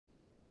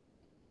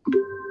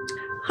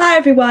Hi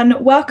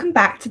everyone, welcome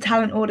back to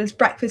Talent Order's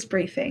Breakfast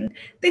Briefing.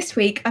 This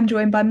week I'm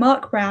joined by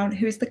Mark Brown,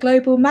 who is the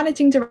Global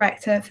Managing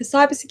Director for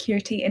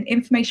Cybersecurity and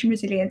Information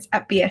Resilience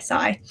at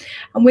BSI,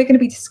 and we're going to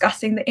be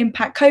discussing the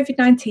impact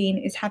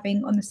COVID-19 is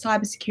having on the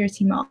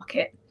cybersecurity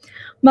market.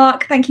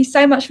 Mark, thank you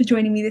so much for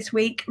joining me this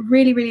week.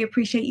 Really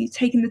appreciate you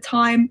taking the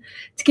time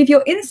to give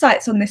your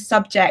insights on this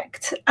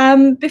subject.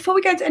 Before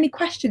we go into any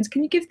questions,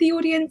 can you give the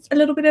audience a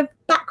little bit of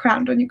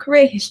background on your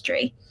career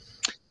history?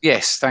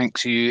 Yes,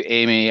 thanks to you,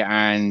 Amy,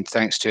 and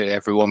thanks to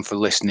everyone for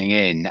listening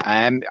in.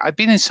 I've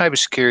been in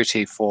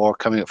cybersecurity for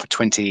coming up for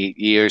 28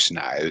 years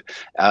now,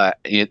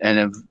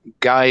 and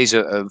guys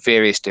of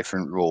various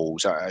different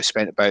roles. I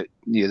spent about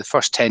the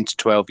first 10 to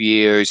 12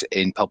 years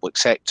in public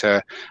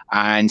sector,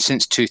 and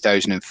since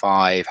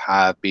 2005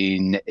 have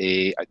been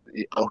in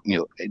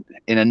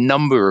a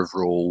number of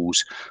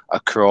roles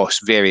across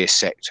various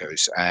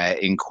sectors,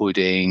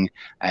 including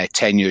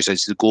 10 years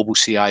as the global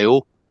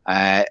CIO.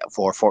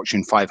 For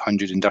Fortune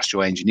 500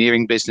 industrial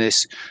engineering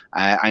business,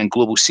 and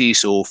global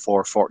CISO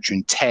for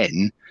Fortune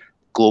 10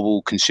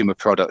 global consumer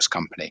products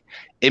company.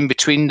 In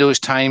between those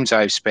times,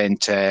 I've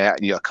spent a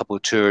couple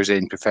of tours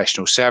in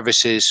professional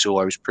services. So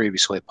I was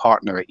previously a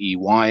partner at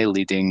EY,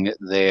 leading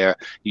their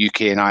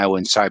UK and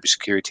Ireland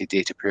cybersecurity,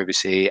 data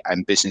privacy,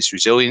 and business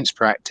resilience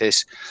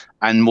practice.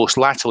 And most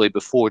latterly,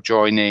 before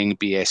joining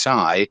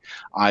BSI,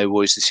 I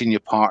was the senior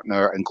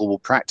partner and global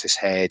practice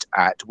head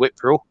at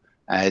Wipro,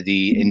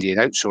 the Indian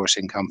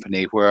outsourcing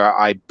company, where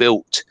I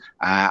built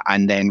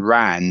and then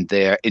ran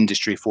their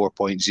Industry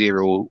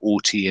 4.0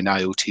 OT and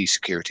IoT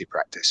security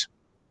practice.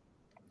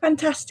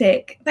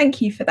 Fantastic.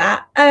 Thank you for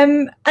that.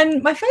 And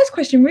my first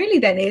question really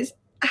then is,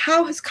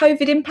 how has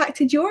COVID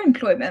impacted your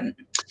employment?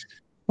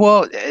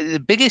 Well,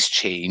 the biggest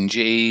change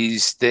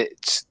is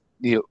that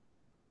there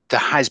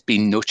has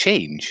been no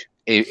change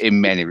in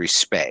many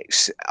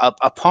respects,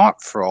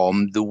 apart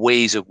from the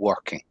ways of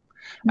working.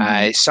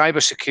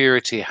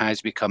 Cybersecurity has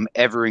become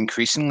ever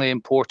increasingly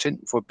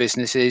important for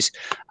businesses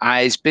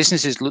as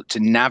businesses look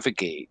to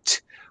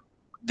navigate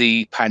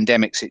the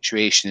pandemic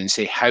situation and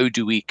say, how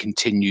do we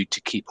continue to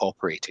keep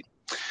operating?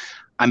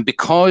 And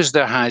because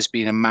there has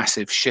been a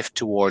massive shift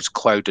towards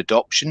cloud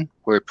adoption,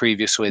 where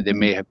previously there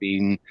may have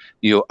been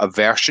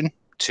aversion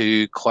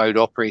to cloud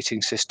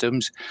operating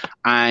systems,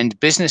 and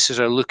businesses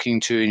are looking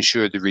to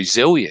ensure the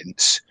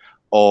resilience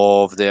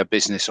of their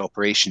business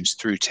operations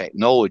through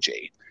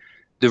technology,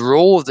 the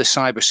role of the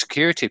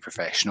cybersecurity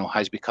professional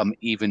has become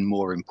even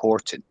more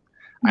important.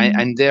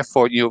 And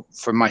therefore,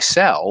 for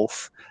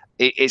myself,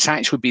 it's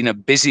actually been a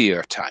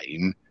busier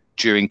time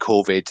during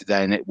COVID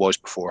than it was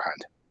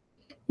beforehand.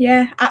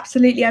 Yeah,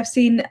 absolutely. I've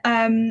seen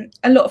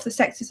a lot of the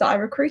sectors that I'm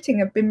recruiting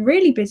have been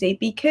really busy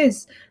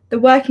because the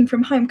working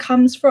from home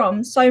comes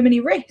from so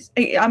many risks.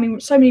 I mean,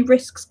 so many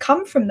risks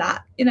come from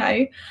that,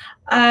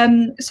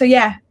 So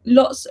yeah,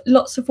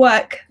 lots of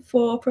work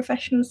for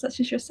professionals such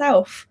as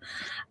yourself.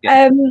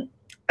 Yeah.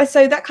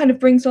 So that kind of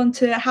brings on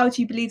to, how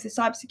do you believe the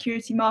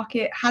cybersecurity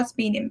market has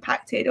been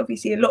impacted?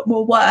 Obviously, a lot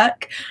more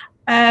work.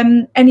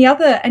 Any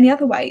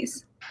other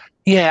ways?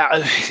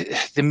 Yeah,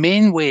 the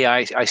main way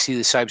I see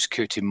the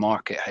cybersecurity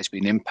market has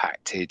been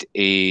impacted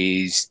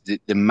is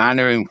the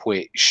manner in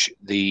which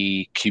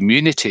the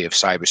community of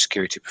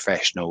cybersecurity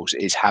professionals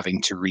is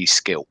having to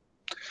reskill.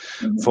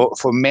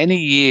 For many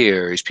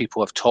years,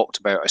 people have talked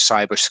about a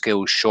cyber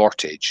skills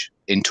shortage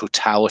in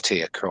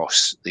totality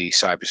across the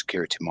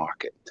cybersecurity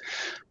market.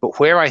 But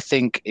where I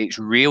think it's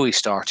really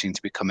starting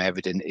to become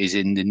evident is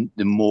in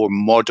the more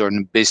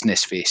modern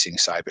business-facing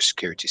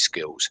cybersecurity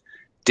skills,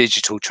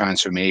 digital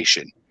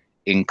transformation,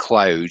 in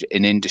cloud,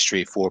 in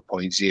Industry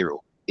 4.0,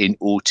 in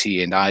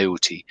OT and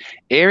IoT,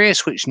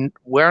 areas which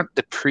weren't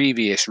the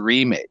previous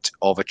remit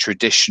of a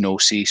traditional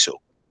CISO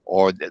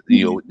or the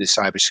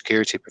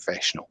cybersecurity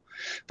professional,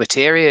 but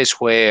areas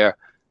where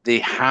they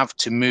have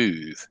to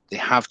move, they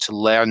have to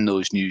learn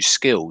those new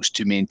skills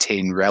to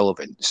maintain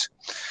relevance.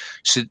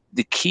 So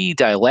the key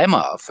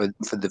dilemma for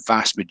the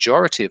vast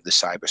majority of the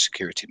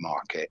cybersecurity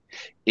market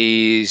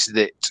is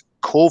that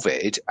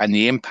COVID and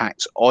the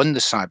impacts on the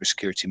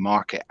cybersecurity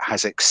market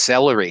has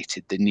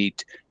accelerated the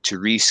need to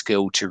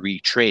reskill, to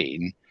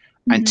retrain,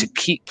 and to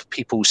keep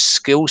people's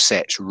skill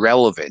sets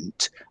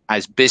relevant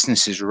as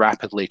businesses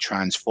rapidly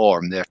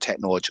transform their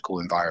technological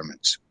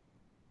environments.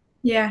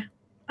 Yeah.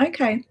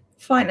 Okay,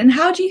 fine. And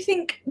how do you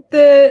think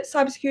the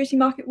cybersecurity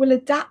market will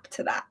adapt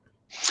to that?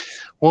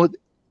 Well,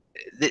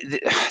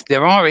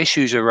 there are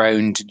issues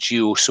around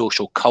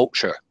geosocial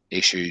culture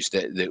issues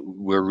that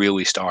we're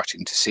really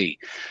starting to see.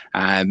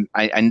 And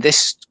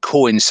this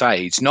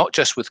coincides not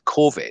just with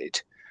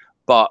COVID,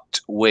 but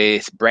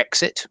with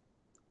Brexit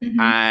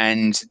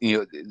and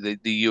the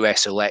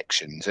US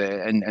elections.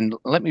 And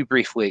let me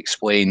briefly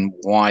explain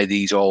why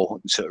these all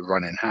sort of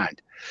run in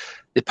hand.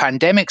 The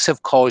pandemics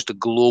have caused a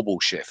global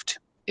shift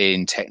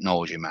in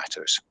technology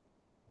matters.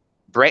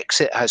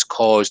 Brexit has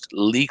caused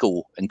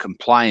legal and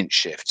compliance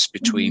shifts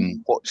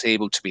between what's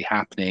able to be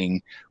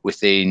happening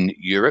within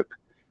Europe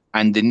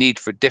and the need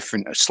for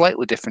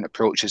slightly different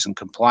approaches and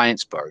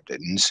compliance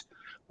burdens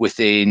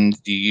within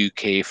the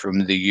UK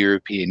from the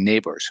European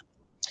neighbours.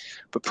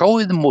 But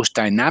probably the most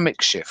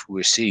dynamic shift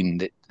we're seeing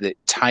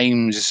that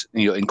times,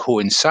 and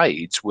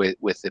coincides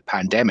with the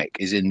pandemic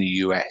is in the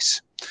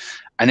US.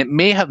 And it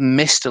may have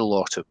missed a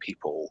lot of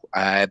people,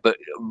 but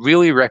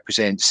really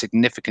represents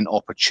significant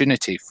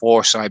opportunity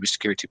for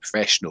cybersecurity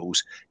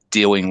professionals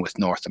dealing with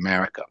North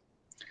America.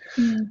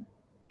 Mm.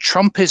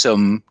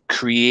 Trumpism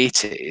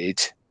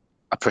created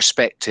a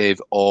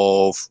perspective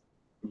of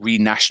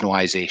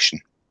renationalization.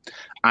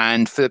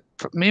 And for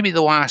maybe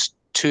the last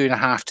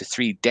 2.5 to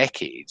 3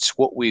 decades,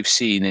 what we've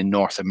seen in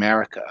North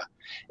America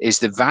is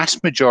the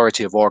vast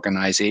majority of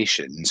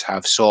organizations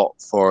have sought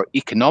for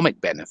economic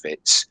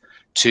benefits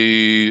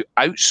to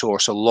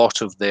outsource a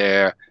lot of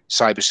their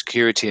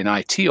cybersecurity and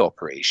IT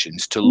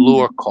operations to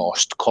lower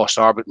cost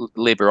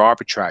labor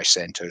arbitrage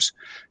centers,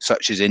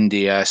 such as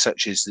India,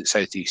 such as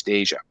Southeast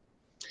Asia.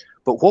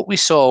 But what we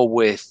saw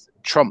with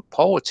Trump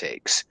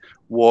politics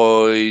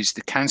was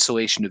the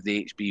cancellation of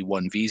the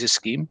HB-1 visa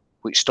scheme,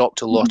 which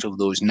stopped a lot of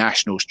those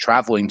nationals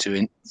traveling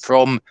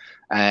from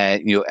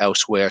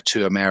elsewhere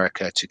to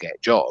America to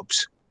get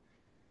jobs,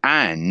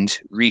 and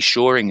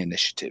reshoring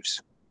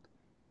initiatives.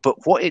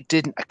 But what it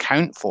didn't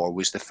account for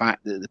was the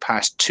fact that the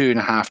past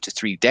 2.5 to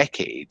 3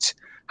 decades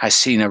has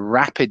seen a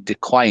rapid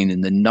decline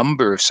in the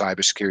number of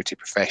cybersecurity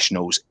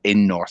professionals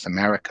in North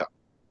America.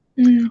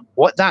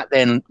 What that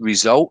then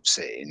results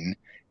in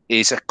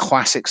is a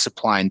classic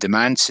supply and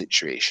demand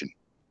situation.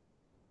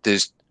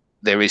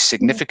 There is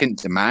significant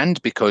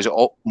demand because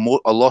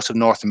a lot of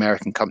North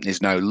American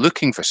companies now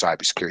looking for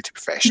cybersecurity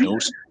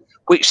professionals,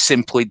 which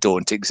simply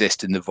don't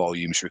exist in the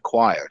volumes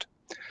required.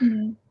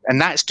 And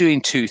that's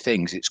doing two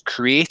things. It's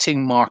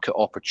creating market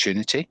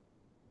opportunity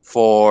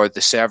for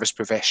the service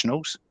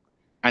professionals,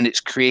 and it's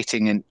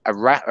creating a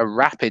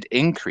rapid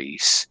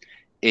increase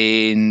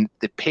in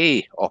the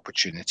pay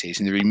opportunities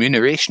and the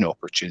remuneration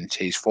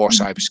opportunities for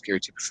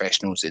cybersecurity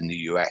professionals in the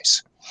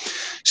US.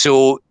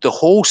 So the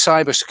whole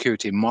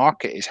cybersecurity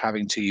market is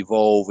having to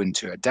evolve and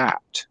to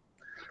adapt.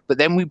 But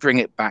then we bring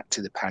it back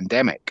to the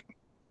pandemic.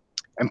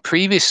 And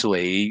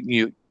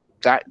previously,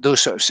 those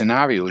sort of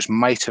scenarios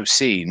might have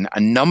seen a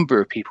number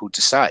of people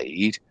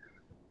decide,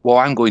 well,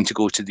 I'm going to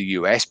go to the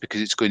US because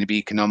it's going to be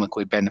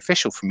economically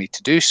beneficial for me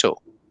to do so.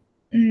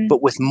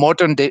 But with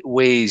modern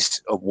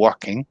ways of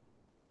working,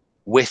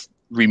 with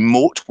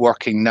remote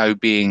working now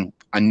being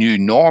a new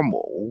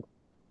normal,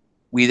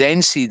 we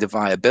then see the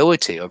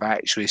viability of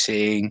actually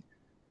saying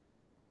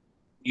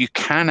you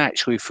can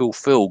actually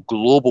fulfill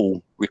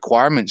global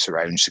requirements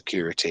around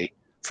security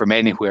from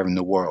anywhere in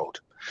the world.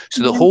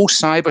 So the whole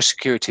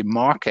cybersecurity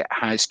market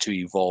has to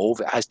evolve.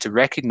 It has to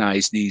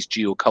recognize these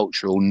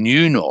geocultural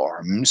new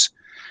norms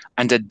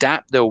and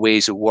adapt their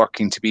ways of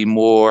working to be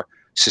more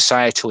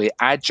societally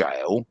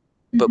agile,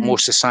 but more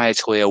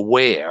societally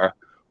aware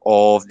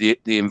of the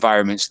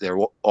environments they're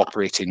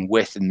operating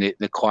with and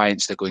the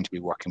clients they're going to be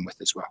working with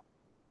as well.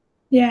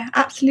 Yeah,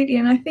 absolutely.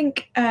 And I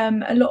think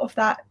a lot of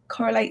that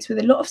correlates with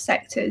a lot of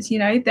sectors.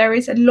 There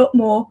is a lot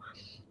more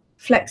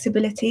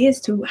flexibility as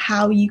to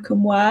how you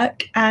can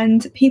work,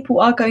 and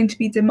people are going to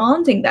be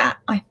demanding that,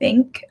 I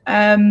think,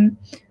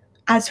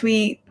 as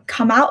we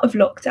come out of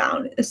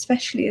lockdown,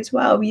 especially as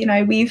well.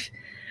 We've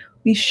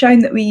shown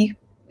that we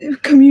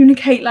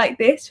communicate like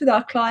this with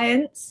our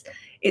clients.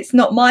 It's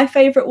not my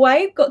favorite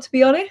way, got to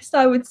be honest.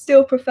 I would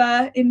still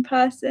prefer in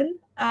person.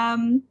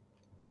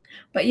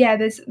 But yeah,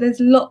 there's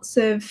lots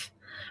of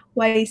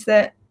ways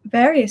that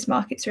various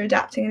markets are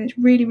adapting, and it's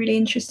really, really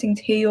interesting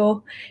to hear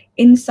your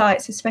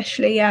insights,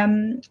 especially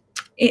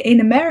in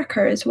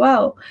America as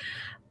well.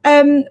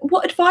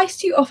 What advice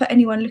do you offer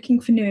anyone looking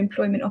for new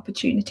employment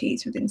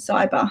opportunities within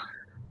cyber?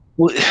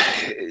 Well,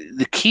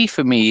 the key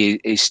for me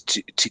is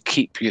to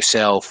keep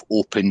yourself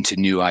open to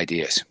new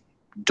ideas.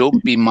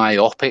 Don't be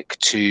myopic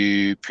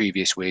to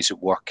previous ways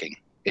of working.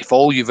 If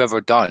all you've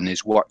ever done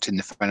is worked in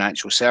the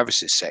financial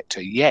services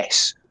sector,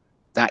 yes,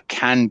 that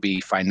can be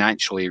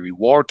financially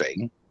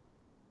rewarding,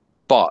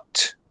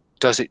 but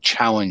does it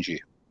challenge you?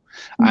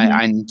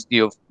 And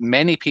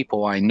many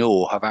people I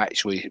know have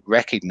actually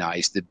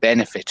recognized the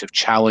benefit of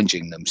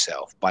challenging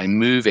themselves by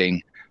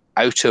moving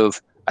out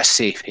of a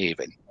safe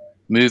haven,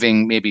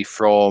 moving maybe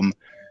from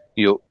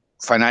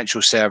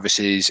financial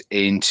services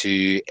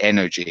into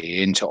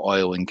energy, into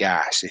oil and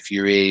gas. If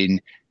you're in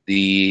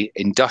the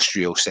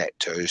industrial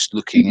sectors,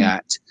 looking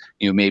at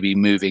maybe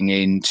moving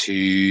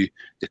into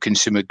the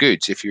consumer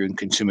goods. If you're in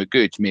consumer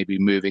goods, maybe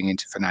moving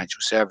into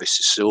financial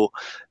services. So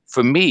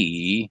for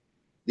me,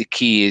 the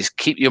key is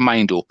keep your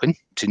mind open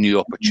to new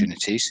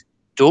opportunities.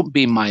 Don't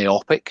be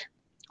myopic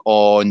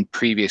on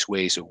previous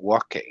ways of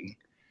working.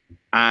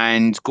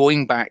 And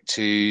going back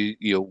to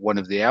one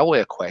of the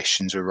earlier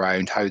questions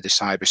around how the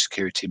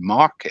cybersecurity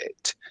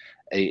market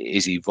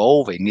is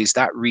evolving, is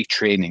that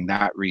retraining,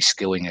 that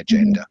reskilling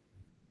agenda.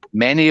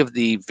 Many of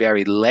the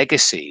very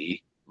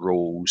legacy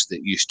roles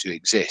that used to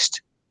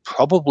exist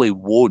probably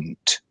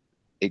won't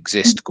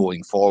exist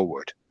going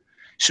forward.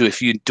 So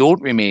if you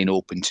don't remain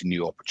open to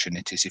new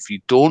opportunities, if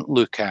you don't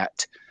look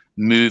at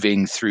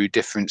moving through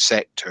different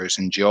sectors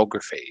and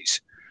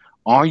geographies,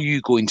 are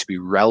you going to be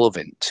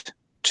relevant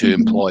to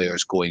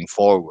employers going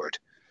forward?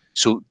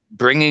 So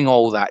bringing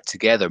all that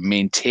together,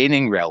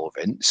 maintaining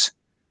relevance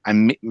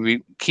and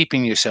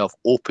keeping yourself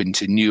open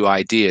to new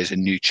ideas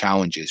and new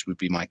challenges would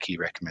be my key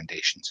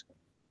recommendations.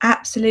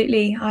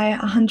 Absolutely, I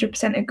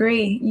 100%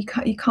 agree. You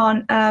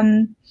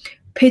can't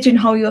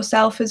pigeonhole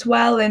yourself as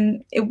well,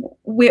 and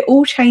we're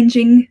all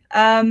changing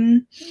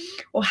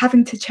or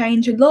having to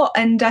change a lot,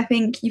 and I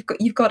think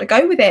you've got to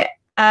go with it.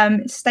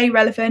 Stay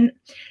relevant,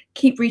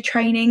 keep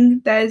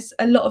retraining. There's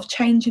a lot of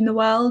change in the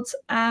world,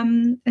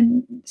 and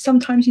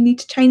sometimes you need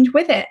to change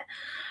with it.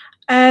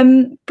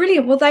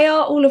 Brilliant. Well, they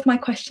are all of my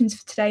questions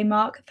for today,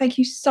 Mark. Thank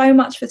you so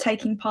much for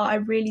taking part. I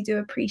really do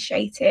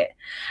appreciate it.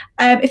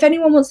 If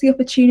anyone wants the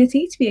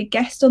opportunity to be a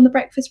guest on the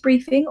Breakfast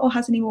Briefing or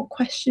has any more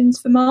questions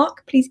for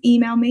Mark, please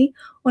email me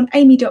on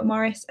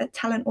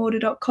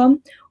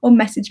amy.morris@talentorder.com or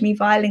message me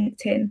via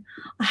LinkedIn.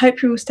 I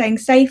hope you're all staying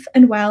safe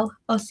and well.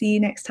 I'll see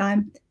you next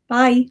time.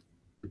 Bye.